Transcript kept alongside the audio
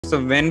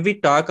So when we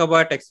talk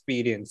about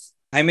experience,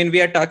 I mean, we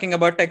are talking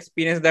about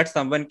experience that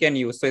someone can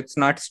use. So it's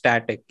not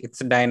static, it's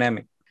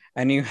dynamic.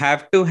 And you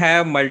have to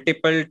have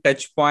multiple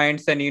touch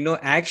points and,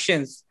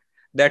 actions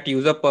that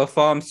user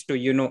performs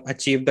to,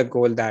 achieve the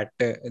goal that,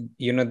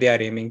 they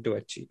are aiming to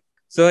achieve.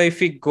 So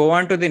if we go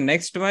on to the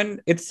next one,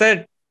 it's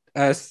a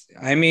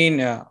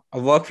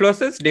workflow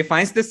system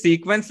defines the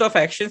sequence of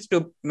actions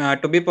to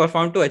be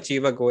performed to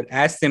achieve a goal.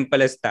 As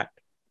simple as that.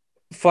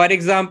 For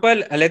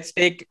example, let's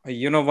take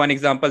one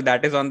example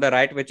that is on the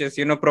right, which is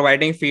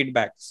providing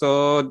feedback.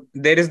 So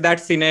there is that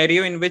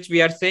scenario in which we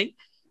are saying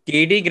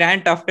KD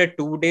Grant after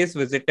 2 days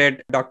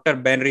visited Dr.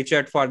 Ben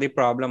Richard for the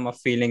problem of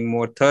feeling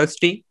more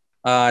thirsty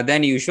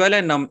than usual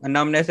and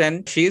numbness,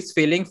 and she is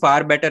feeling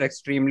far better,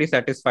 extremely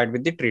satisfied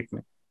with the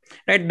treatment.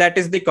 Right, that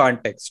is the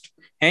context,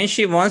 and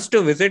she wants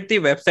to visit the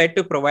website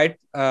to provide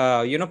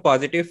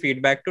positive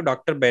feedback to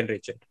Dr. Ben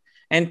Richard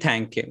and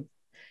thank him.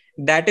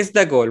 That is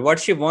the goal. What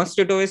she wants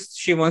to do is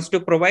she wants to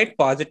provide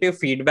positive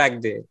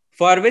feedback there,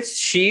 for which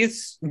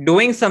she's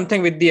doing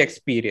something with the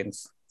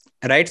experience.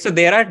 Right. So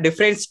there are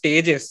different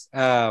stages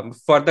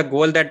for the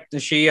goal that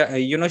she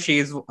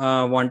is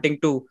wanting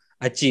to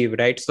achieve.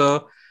 Right.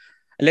 So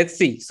let's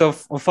see. So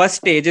first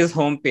stage is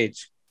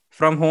homepage.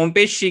 From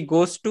homepage, she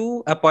goes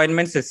to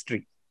appointments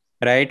history.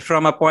 Right.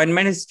 From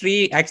appointment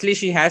history, actually,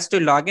 she has to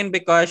log in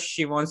because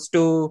she wants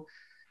to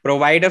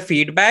provide a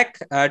feedback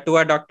to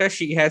a doctor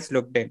she has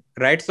looked in,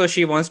 right? So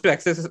she wants to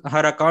access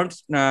her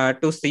accounts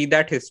to see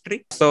that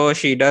history. So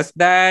she does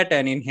that,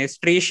 and in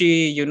history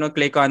she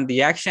click on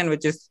the action,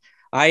 which is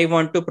I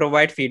want to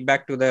provide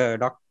feedback to the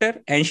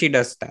doctor, and she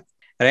does that.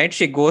 Right,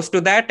 she goes to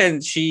that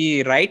and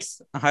she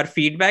writes her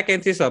feedback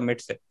and she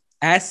submits it.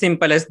 As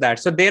simple as that.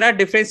 So there are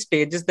different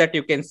stages that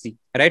you can see,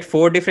 right?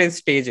 4 different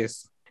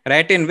stages,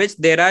 right, in which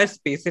there are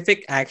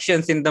specific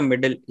actions in the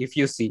middle. If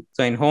you see,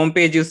 so in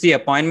homepage you see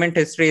appointment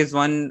history is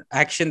one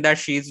action that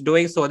she's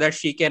doing so that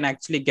she can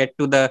actually get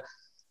to the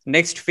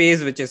next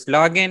phase, which is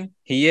login.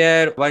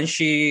 Here, once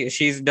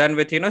she's done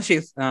with,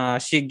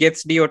 she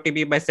gets the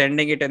OTP by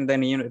sending it and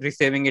then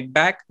receiving it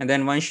back, and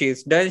then once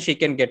she's done, she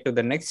can get to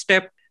the next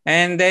step,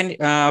 and then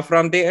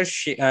from there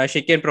she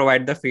can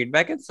provide the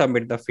feedback and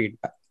submit the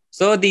feedback.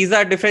 So these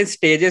are different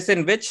stages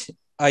in which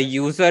a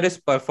user is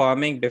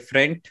performing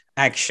different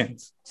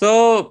actions.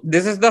 So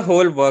this is the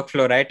whole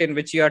workflow, right? In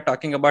which you are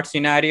talking about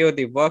scenario,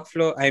 the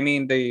workflow, I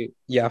mean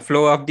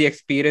flow of the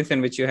experience in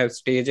which you have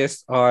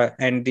stages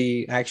and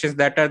the actions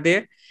that are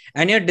there.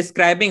 And you're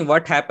describing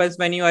what happens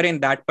when you are in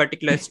that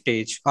particular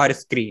stage or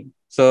screen.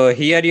 So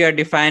here you are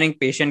defining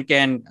patient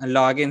can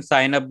log in,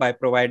 sign up by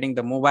providing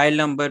the mobile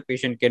number.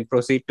 Patient can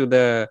proceed to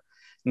the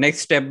next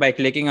step by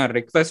clicking on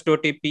request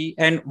OTP,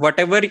 and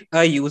whatever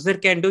a user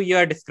can do, you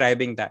are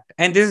describing that.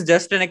 And this is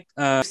just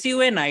gives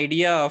you an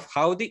idea of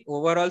how the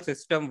overall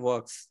system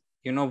works.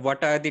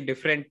 What are the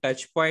different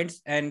touch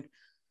points and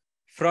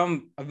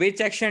from which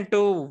action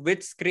to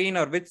which screen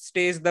or which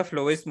stage the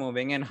flow is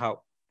moving and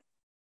how.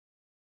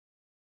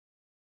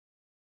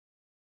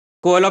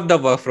 Goal of the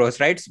workflows,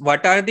 right?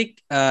 What are the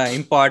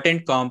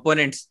important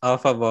components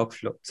of a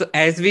workflow? So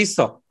as we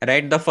saw,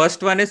 right, the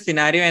first one is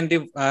scenario and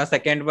the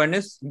second one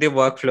is the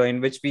workflow,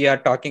 in which we are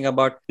talking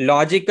about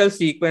logical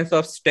sequence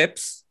of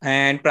steps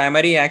and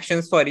primary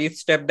actions for each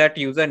step that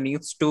user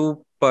needs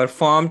to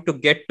perform to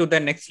get to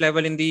the next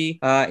level in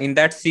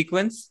that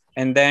sequence.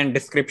 And then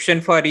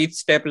description for each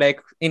step, like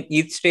in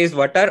each stage,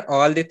 what are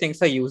all the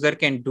things a user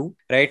can do,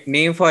 right?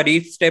 Name for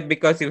each step,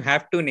 because you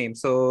have to name.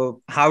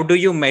 So how do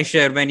you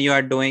measure when you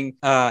are doing,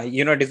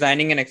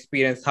 designing an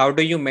experience? How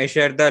do you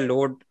measure the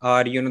load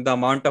or, the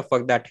amount of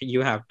work that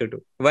you have to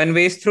do? One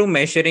way is through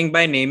measuring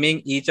by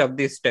naming each of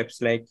these steps.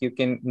 Like you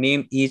can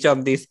name each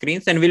of these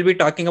screens, and we'll be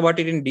talking about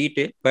it in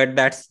detail, but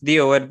that's the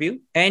overview.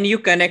 And you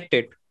connect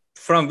it.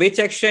 From which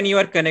action you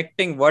are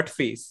connecting what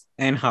phase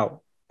and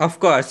how. Of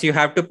course, you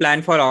have to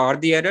plan for all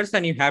the errors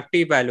and you have to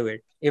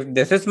evaluate. If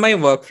this is my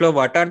workflow,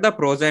 what are the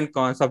pros and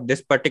cons of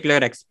this particular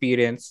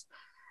experience?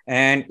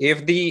 And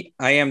if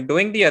I am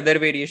doing the other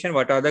variation,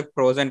 what are the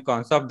pros and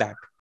cons of that?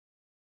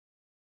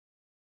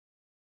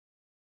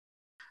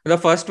 The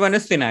first one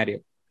is scenario,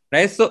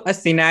 right? So a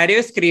scenario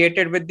is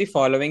created with the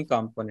following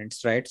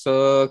components, right?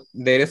 So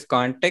there is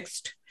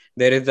context,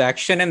 there is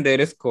action, and there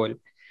is goal.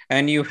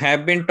 And you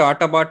have been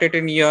taught about it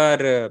in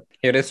your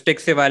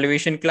heuristics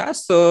evaluation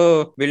class.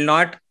 So we'll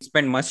not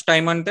spend much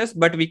time on this,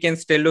 but we can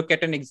still look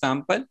at an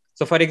example.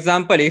 So for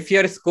example, if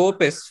your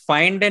scope is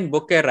find and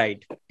book a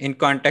ride in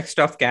context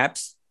of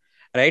CAPS,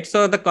 right?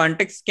 So the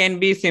context can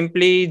be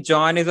simply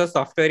John is a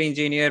software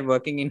engineer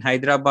working in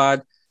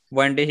Hyderabad.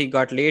 One day he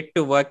got late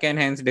to work and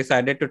hence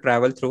decided to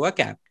travel through a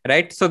cab,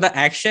 right? So the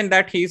action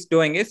that he's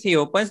doing is he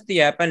opens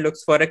the app and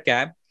looks for a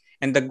cab.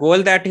 And the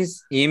goal that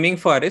he's aiming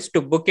for is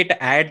to book it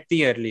at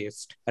the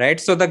earliest, right?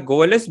 So the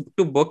goal is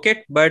to book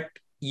it, but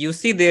you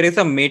see there is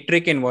a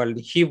metric involved.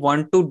 He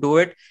want to do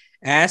it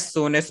as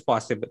soon as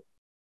possible.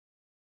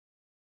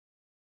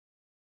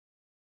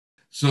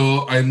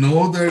 So I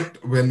know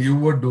that when you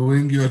were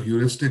doing your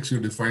heuristics,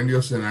 you defined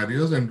your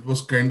scenarios and it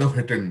was kind of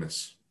hit and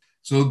miss.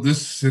 So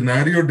this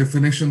scenario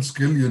definition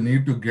skill you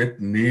need to get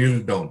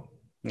nailed down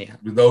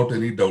without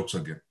any doubts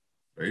again,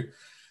 right?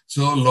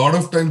 So a lot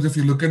of times if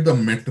you look at the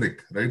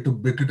metric, right, to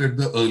pick it at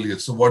the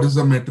earliest. So what is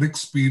the metric?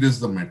 Speed is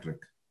the metric.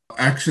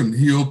 Action,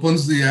 he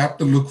opens the app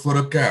to look for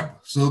a cab.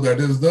 So that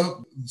is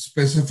the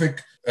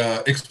specific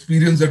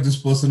experience that this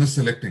person is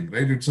selecting,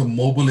 right? It's a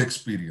mobile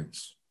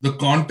experience. The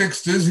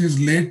context is he's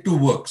late to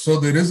work. So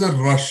there is a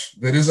rush,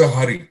 there is a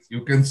hurry.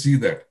 You can see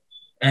that.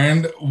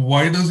 And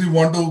why does he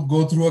want to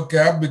go through a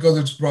cab? Because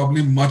it's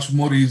probably much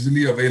more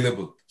easily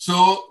available.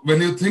 So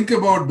when you think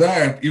about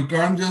that, you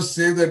can't just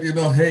say that,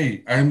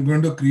 hey, I'm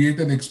going to create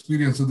an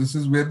experience. So this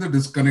is where the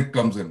disconnect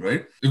comes in,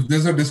 right? If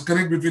there's a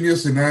disconnect between your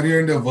scenario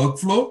and your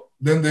workflow,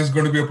 then there's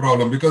going to be a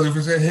problem. Because if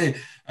you say, hey,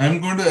 I'm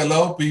going to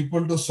allow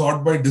people to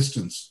sort by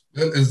distance,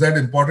 well, is that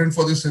important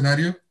for this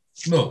scenario?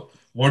 No.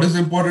 What is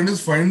important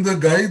is find the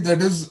guy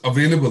that is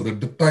available at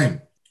the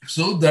time.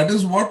 So that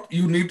is what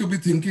you need to be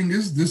thinking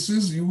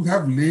is you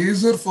have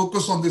laser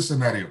focus on this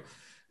scenario.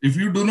 If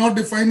you do not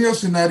define your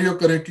scenario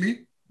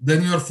correctly,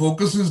 then your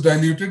focus is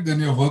diluted, then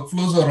your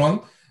workflows are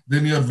wrong,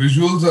 then your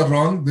visuals are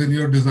wrong, then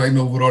your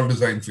overall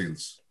design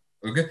fails.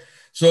 Okay.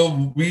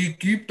 So we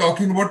keep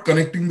talking about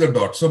connecting the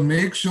dots. So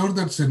make sure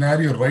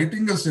that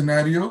writing a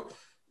scenario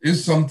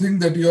is something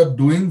that you are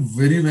doing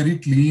very, very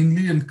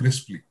cleanly and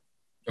crisply.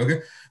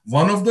 Okay.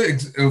 One of the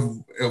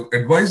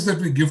advice that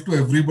we give to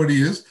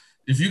everybody is,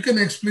 if you can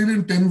explain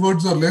in 10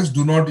 words or less,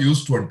 do not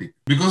use 20.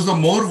 Because the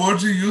more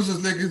words you use,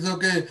 it's like, it's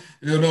okay,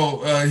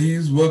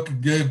 he's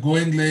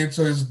going late,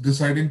 so he's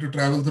deciding to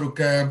travel through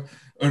cab.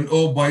 And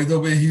oh, by the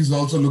way, he's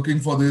also looking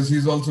for this,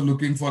 he's also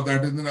looking for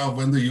that. And then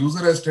when the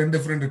user has 10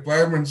 different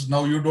requirements,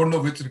 now you don't know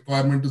which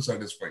requirement to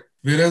satisfy.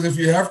 Whereas if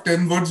you have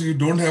 10 words, you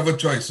don't have a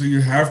choice. So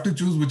you have to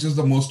choose which is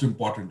the most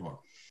important one.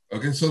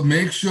 Okay, so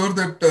make sure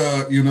that,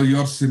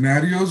 your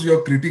scenarios,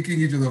 you're critiquing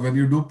each other. When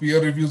you do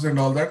peer reviews and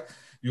all that,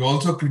 you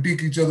also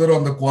critique each other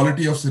on the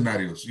quality of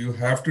scenarios. You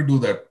have to do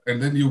that,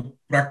 and then you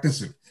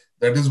practice it.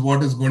 That is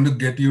what is going to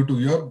get you to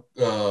your,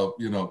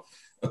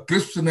 a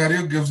crisp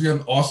scenario gives you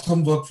an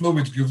awesome workflow,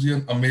 which gives you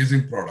an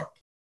amazing product.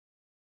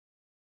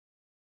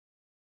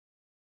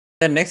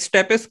 The next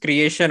step is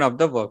creation of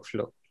the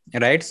workflow,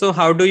 right? So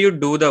how do you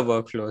do the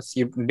workflows?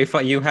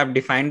 You have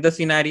defined the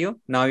scenario.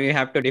 Now you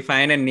have to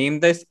define and name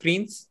the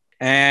screens,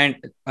 and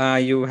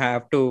you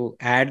have to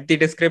add the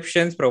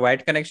descriptions,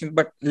 provide connections.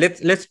 But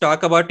let's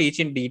talk about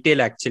each in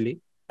detail actually,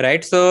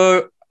 right?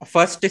 So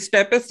first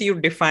step is you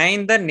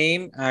define and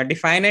name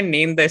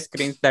the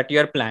screens that you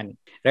are planning,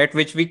 right?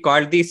 Which we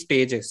call the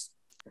stages.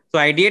 So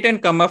ideate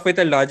and come up with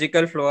a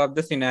logical flow of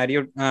the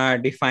scenario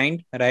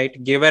defined,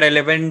 right? Give a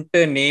relevant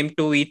name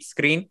to each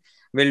screen.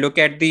 We'll look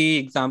at the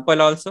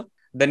example also.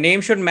 The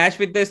name should match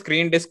with the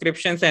screen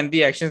descriptions and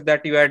the actions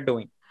that you are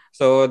doing.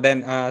 So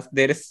then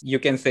you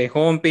can say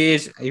home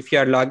page. If you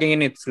are logging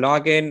in, it's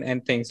login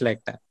and things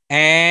like that.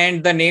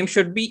 And the name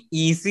should be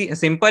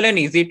simple and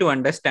easy to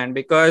understand,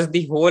 because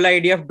the whole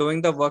idea of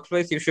doing the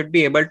workflow is you should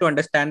be able to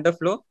understand the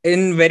flow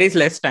in very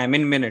less time,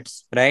 in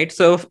minutes, right?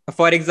 So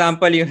for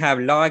example, you have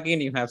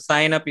login, you have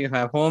sign up, you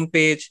have home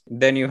page,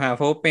 then you have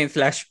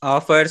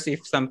homepage/offers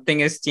if something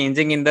is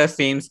changing in the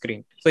same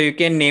screen. So you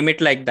can name it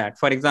like that.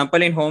 For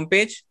example, in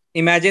homepage,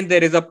 imagine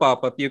there is a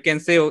pop-up. You can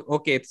say,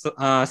 okay, it's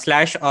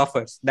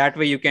 /offers. That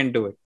way you can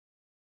do it.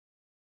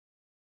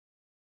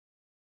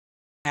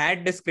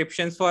 Add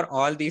descriptions for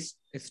all these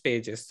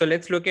stages. So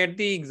let's look at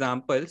the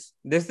examples.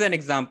 This is an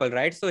example,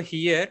 right? So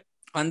here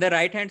on the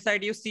right hand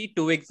side, you see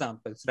two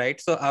examples,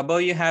 right? So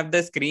above you have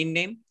the screen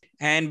name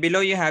and below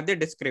you have the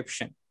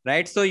description,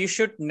 right? So you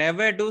should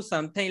never do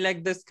something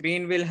like the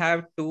screen will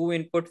have two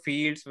input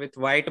fields with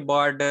white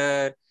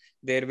border.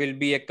 There will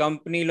be a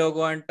company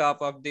logo on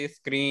top of the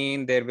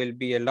screen. There will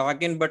be a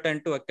login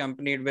button to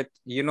accompanied with,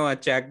 a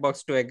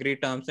checkbox to agree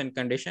terms and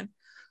condition.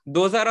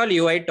 Those are all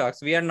UI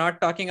talks. We are not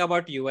talking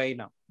about UI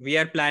now. We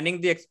are planning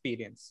the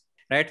experience,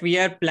 right? We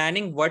are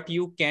planning what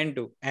you can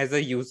do as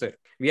a user.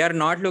 We are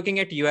not looking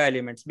at UI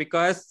elements,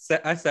 because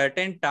a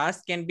certain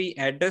task can be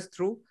addressed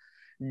through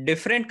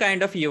different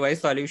kind of UI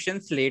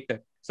solutions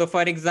later. So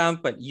for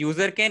example,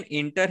 user can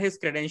enter his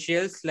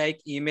credentials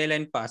like email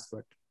and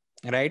password,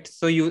 right?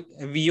 So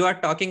you are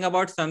talking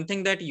about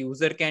something that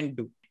user can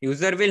do.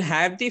 User will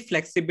have the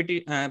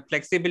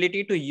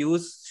flexibility to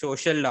use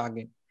social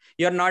login.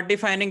 You're not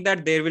defining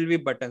that there will be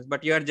buttons,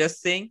 but you are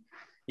just saying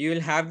you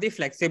will have the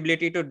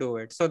flexibility to do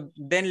it. So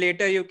then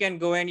later you can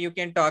go and you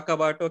can talk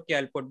about, okay,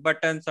 I'll put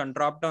buttons on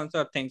drop downs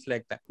or things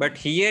like that. But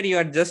here you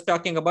are just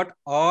talking about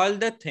all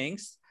the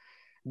things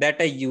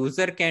that a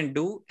user can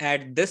do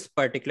at this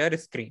particular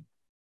screen.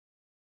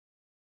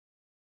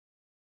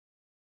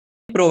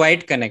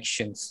 Provide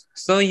connections.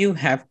 So you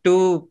have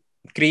to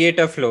create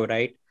a flow,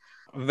 right?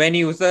 When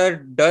user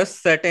does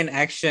certain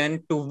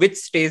action, to which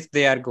stage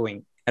they are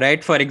going,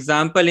 right? For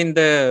example, in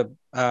the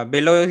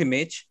below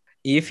image,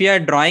 if you are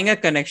drawing a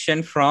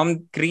connection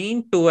from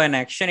screen to an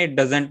action, it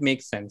doesn't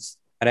make sense,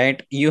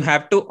 right? You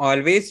have to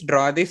always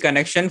draw this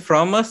connection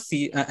from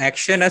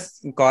action, as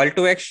call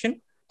to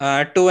action,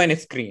 to an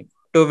screen.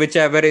 to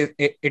whichever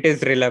it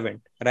is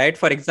relevant, right?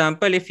 For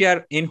example, if you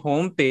are in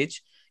home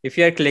page, if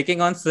you are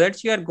clicking on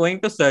search, you are going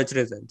to search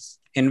results,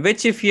 in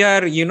which if you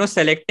are,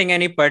 selecting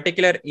any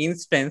particular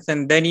instance,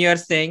 and then you are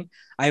saying,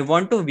 I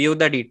want to view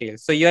the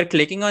details. So you are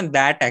clicking on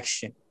that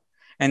action,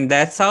 and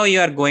that's how you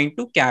are going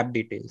to cap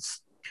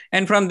details.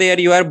 And from there,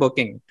 you are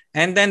booking.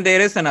 And then there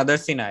is another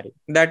scenario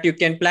that you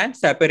can plan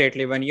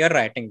separately when you are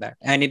writing that.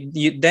 And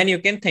then you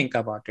can think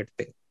about it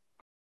there.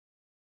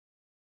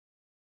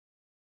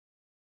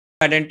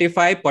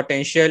 Identify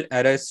potential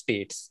error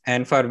states,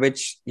 and for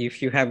which,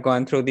 if you have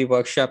gone through the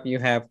workshop, you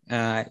have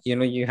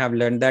you have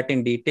learned that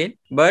in detail.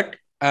 But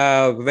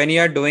when you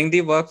are doing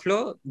the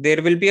workflow,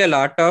 there will be a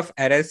lot of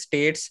error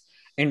states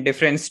in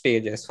different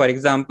stages. For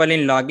example,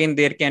 in login,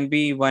 there can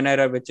be one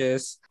error, which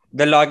is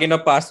the login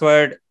or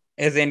password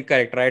is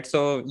incorrect, right?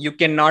 So you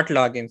cannot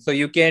log in. So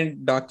you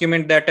can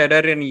document that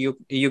error, and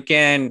you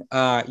can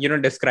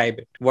describe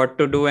it, what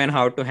to do and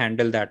how to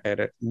handle that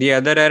error. The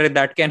other error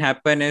that can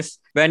happen is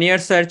when you're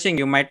searching,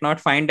 you might not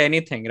find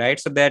anything, right?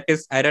 So that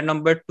is error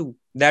number 2.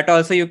 That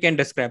also you can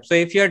describe. So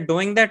if you're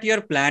doing that,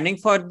 you're planning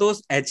for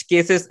those edge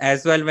cases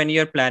as well when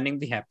you're planning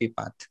the happy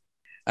path.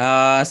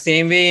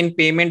 Same way in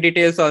payment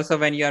details also,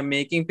 when you are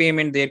making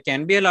payment, there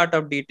can be a lot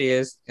of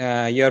details.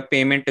 Your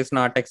payment is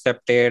not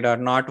accepted or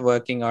not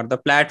working, or the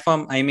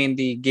platform, I mean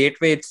the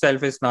gateway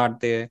itself is not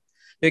there.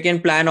 You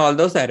can plan all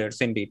those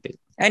errors in detail,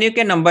 and you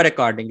can number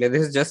accordingly.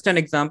 This is just an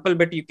example,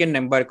 but you can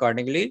number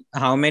accordingly.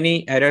 How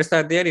many errors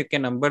are there, you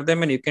can number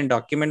them, and you can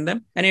document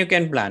them, and you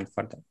can plan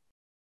for them.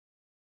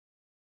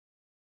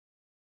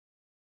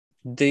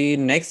 The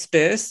next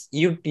is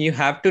you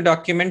have to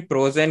document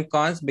pros and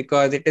cons,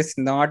 because it is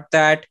not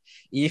that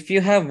if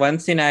you have one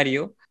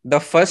scenario,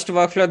 the first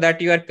workflow that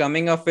you are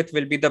coming up with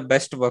will be the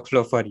best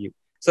workflow for you.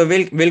 So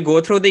we'll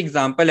go through the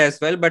example as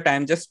well, but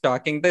I'm just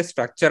talking the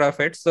structure of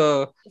it.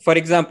 So for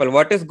example,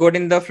 what is good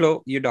in the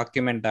flow, you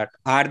document that.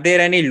 Are there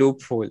any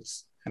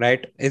loopholes,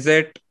 right? Does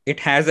it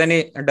have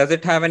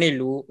any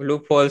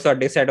loopholes or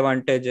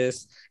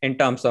disadvantages in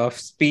terms of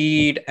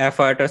speed,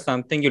 effort, or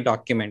something? You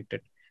document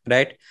it,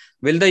 right?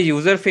 Will the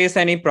user face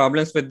any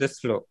problems with this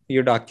flow?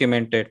 You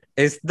document it.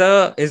 Is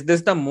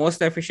this the most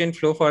efficient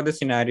flow for the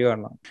scenario or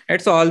not? Right.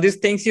 So all these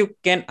things you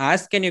can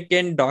ask, and you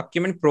can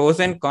document pros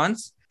and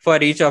cons for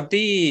each of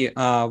the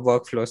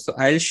workflows. So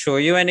I'll show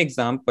you an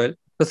example.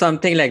 So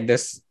something like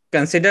this.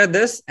 Consider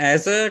this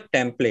as a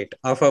template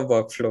of a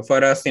workflow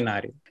for a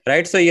scenario,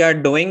 right? So you are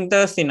doing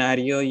the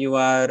scenario, you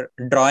are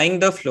drawing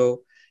the flow,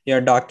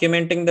 you're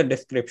documenting the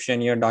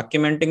description, you're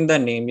documenting the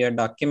name, you're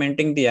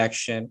documenting the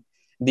action,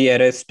 the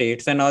error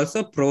states, and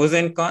also pros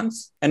and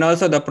cons, and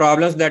also the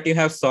problems that you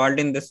have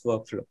solved in this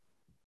workflow.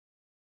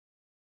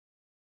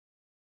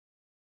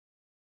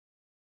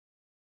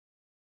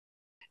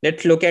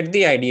 Let's look at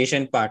the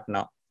ideation part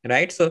now,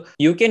 right? So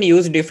you can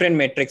use different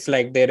metrics,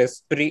 like there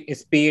is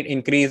speed,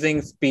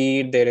 increasing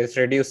speed, there is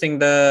reducing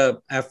the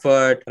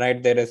effort,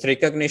 right? There is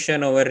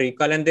recognition over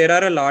recall, and there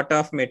are a lot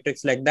of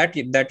metrics like that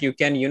you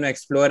can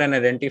explore and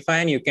identify,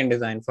 and you can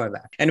design for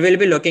that. And we'll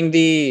be looking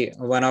the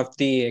one of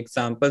the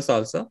examples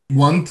also.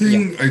 One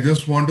thing I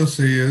just want to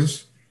say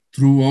is,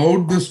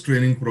 throughout this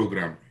training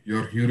program,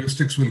 your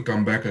heuristics will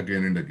come back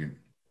again and again.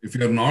 If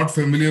you're not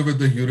familiar with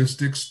the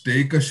heuristics,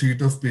 take a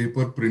sheet of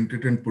paper, print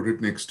it, and put it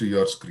next to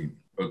your screen.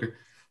 Okay.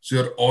 So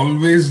you're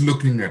always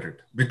looking at it,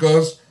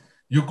 because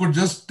you could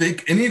just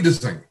take any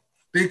design,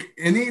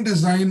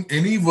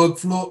 any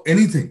workflow,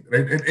 anything,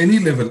 right? At any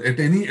level,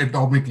 at any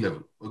atomic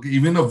level, okay,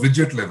 even a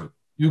widget level.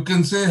 You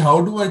can say,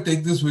 how do I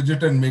take this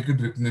widget and make it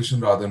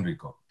recognition rather than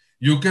recall?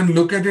 You can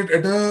look at it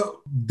at a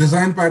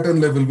design pattern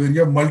level where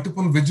you have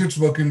multiple widgets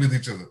working with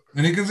each other.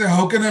 And you can say,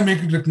 how can I make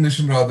it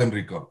recognition rather than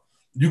recall?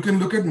 You can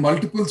look at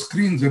multiple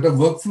screens at a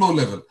workflow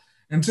level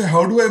and say,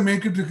 how do I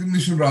make it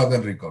recognition rather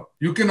than recall?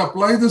 You can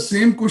apply the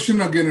same question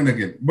again and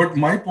again. But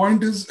my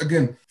point is,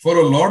 again, for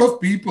a lot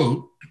of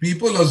people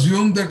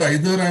assume that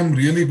either I'm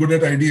really good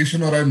at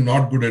ideation or I'm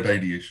not good at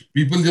ideation.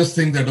 People just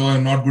think that, oh,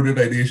 I'm not good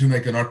at ideation, I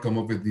cannot come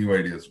up with new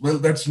ideas. Well,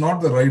 that's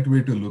not the right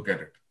way to look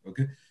at it.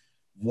 Okay.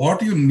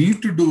 What you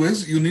need to do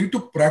is you need to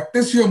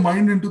practice your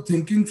mind into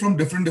thinking from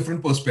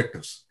different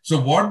perspectives. So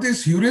what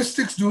these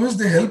heuristics do is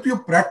they help you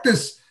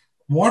practice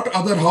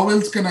how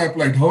else can I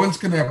apply it? How else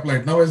can I apply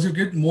it? Now, as you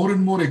get more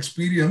and more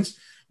experience,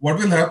 what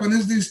will happen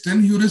is these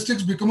 10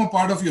 heuristics become a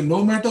part of you.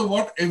 No matter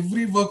what,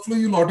 every workflow,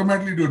 you'll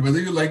automatically do it.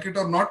 Whether you like it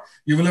or not,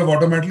 you will have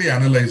automatically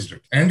analyzed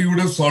it and you would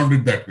have solved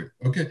it that way.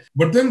 Okay.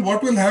 But then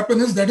what will happen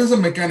is that is a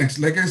mechanics.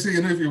 Like I say,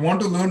 if you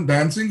want to learn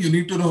dancing, you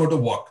need to know how to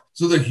walk.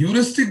 So the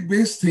heuristic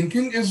based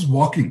thinking is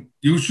walking.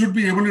 You should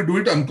be able to do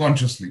it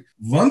unconsciously.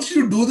 Once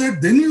you do that,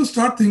 then you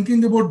start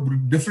thinking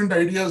about different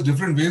ideas,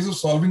 different ways of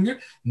solving it.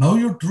 Now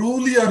you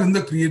truly are in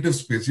the creative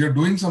space. You're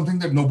doing something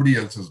that nobody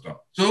else has done.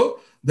 So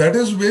that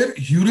is where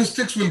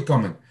heuristics will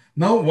come in.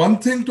 Now, one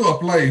thing to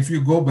apply, if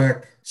you go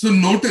back. So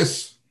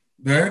notice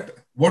that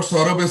what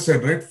Saurabh has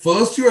said, right?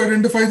 First you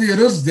identify the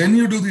errors, then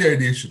you do the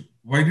ideation.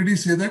 Why did he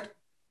say that?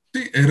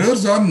 See,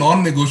 errors are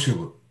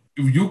non-negotiable.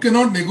 You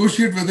cannot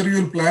negotiate whether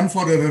you'll plan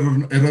for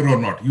error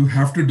or not. You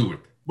have to do it.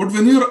 But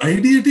when you're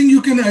ideating,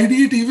 you can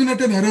ideate even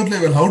at an error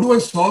level. How do I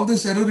solve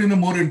this error in a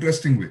more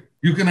interesting way?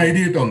 You can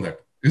ideate on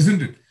that,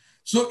 isn't it?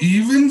 So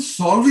even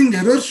solving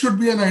errors should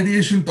be an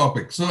ideation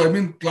topic. So, I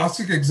mean,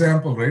 classic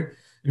example, right?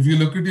 If you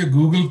look at your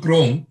Google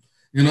Chrome,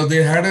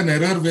 they had an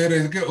error where,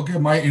 okay,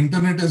 my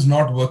internet is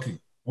not working.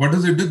 What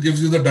does it do?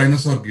 Gives you the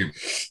dinosaur game.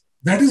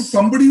 That is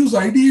somebody who's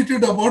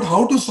ideated about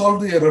how to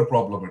solve the error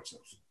problem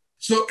itself.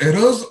 So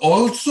errors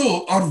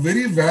also are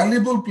very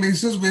valuable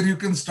places where you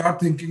can start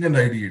thinking and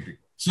ideating.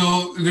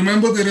 So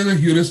remember, there is a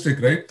heuristic,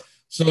 right?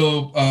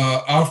 So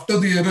after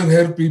the error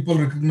here, people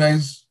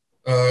recognize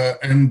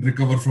and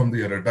recover from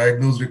the error,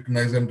 diagnose,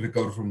 recognize, and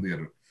recover from the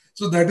error.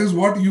 So that is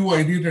what you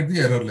ideate at the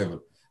error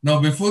level.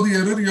 Now, before the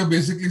error, you're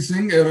basically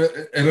saying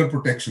error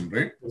protection,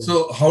 right? Mm-hmm.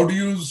 So how do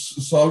you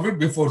solve it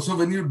before? So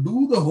when you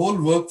do the whole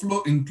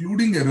workflow,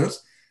 including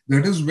errors,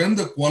 that is when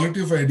the quality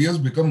of ideas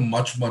become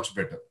much, much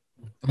better.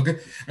 Okay.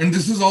 And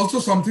this is also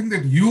something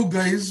that you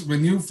guys,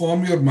 when you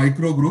form your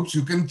micro groups,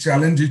 you can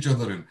challenge each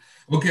other in.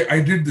 Okay,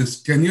 I did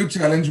this. Can you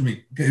challenge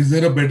me? Okay, is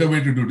there a better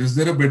way to do it? Is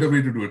there a better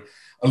way to do it?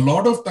 A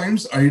lot of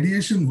times,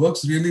 ideation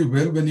works really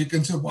well when you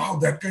can say, wow,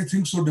 that guy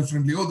thinks so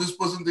differently. Oh, this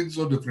person thinks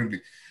so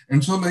differently.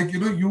 And so,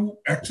 you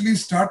actually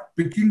start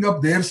picking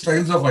up their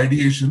styles of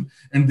ideation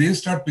and they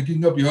start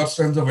picking up your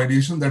styles of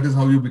ideation. That is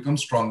how you become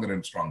stronger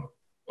and stronger.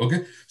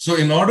 Okay. So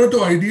in order to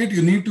ideate,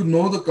 you need to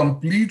know the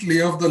complete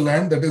lay of the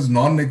land that is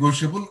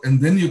non-negotiable,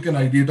 and then you can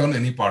ideate on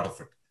any part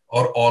of it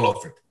or all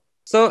of it.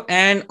 So,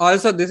 and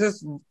also this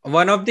is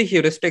one of the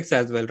heuristics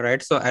as well,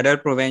 right? So error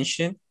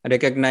prevention,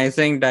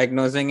 recognizing,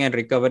 diagnosing, and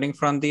recovering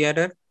from the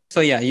error.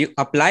 So yeah, you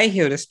apply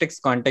heuristics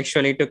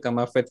contextually to come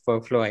up with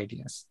workflow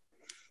ideas,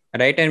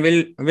 right? And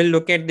we'll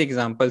look at the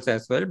examples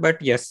as well.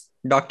 But yes,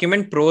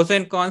 document pros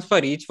and cons for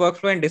each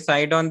workflow and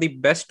decide on the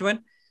best one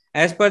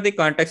as per the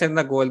context and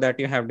the goal that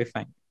you have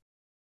defined.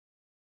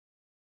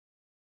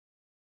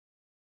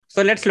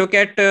 So let's look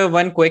at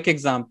one quick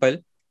example.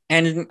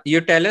 And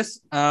you tell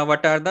us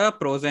what are the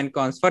pros and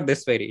cons for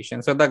this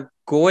variation. So the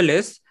goal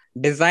is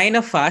design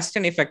a fast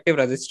and effective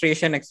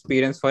registration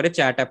experience for a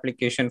chat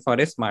application for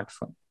a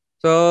smartphone.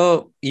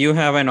 So you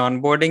have an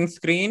onboarding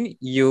screen.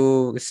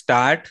 You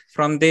start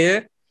from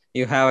there.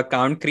 You have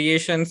account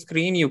creation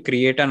screen. You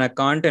create an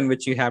account in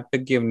which you have to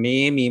give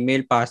name,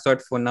 email,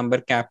 password, phone number,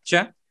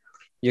 captcha.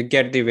 You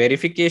get the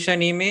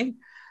verification email.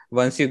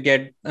 Once you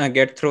get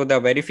through the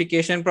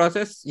verification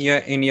process,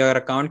 in your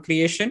account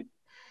creation,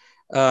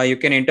 you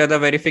can enter the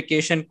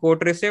verification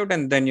code received,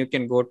 and then you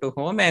can go to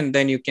home, and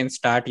then you can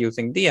start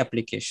using the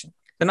application.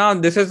 So now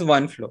this is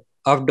one flow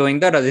of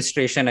doing the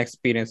registration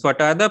experience. What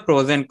are the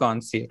pros and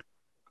cons here?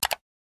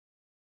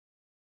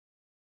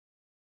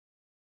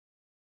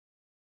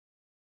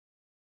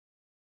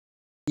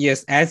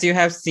 Yes, as you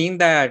have seen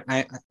that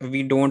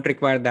we don't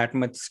require that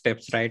much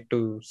steps, right,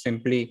 to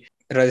simply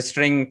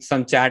registering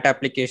some chat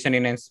application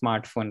in a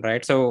smartphone,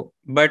 right? So,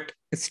 but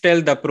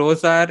still the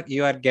pros are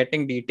you are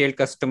getting detailed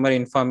customer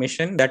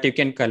information that you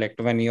can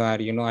collect when you are,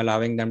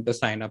 allowing them to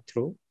sign up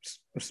through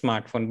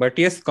smartphone. But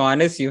yes,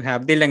 con is you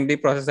have the lengthy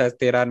process as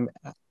there are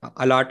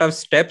a lot of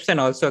steps and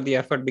also the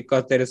effort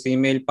because there is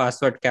email,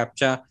 password,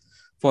 captcha,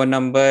 phone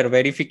number,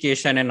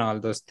 verification, and all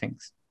those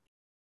things.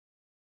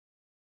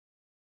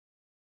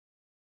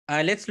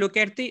 Let's look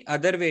at the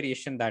other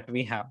variation that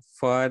we have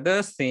for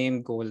the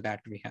same goal that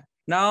we have.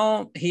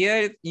 Now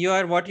here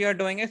what you are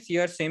doing is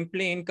you are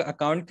simply in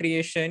account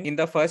creation. In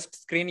the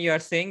first screen, you are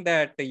saying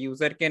that the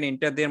user can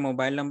enter their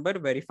mobile number,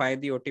 verify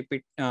the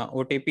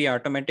OTP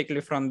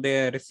automatically from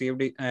the received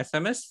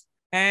SMS,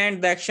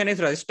 and the action is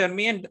register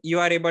me, and you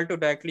are able to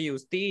directly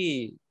use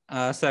the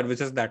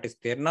services that is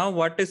there. Now,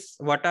 what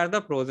are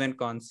the pros and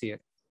cons here?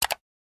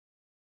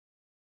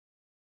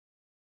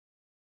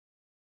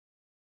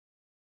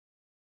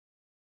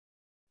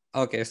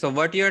 Okay, so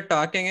what you're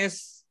talking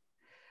is,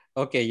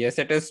 okay, yes,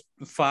 it is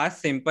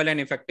fast, simple, and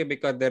effective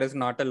because there is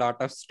not a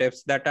lot of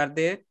steps that are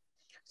there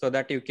so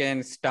that you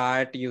can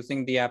start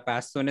using the app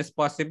as soon as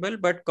possible.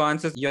 But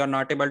cons is you're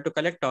not able to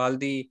collect all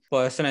the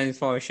personal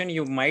information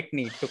you might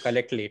need to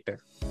collect later.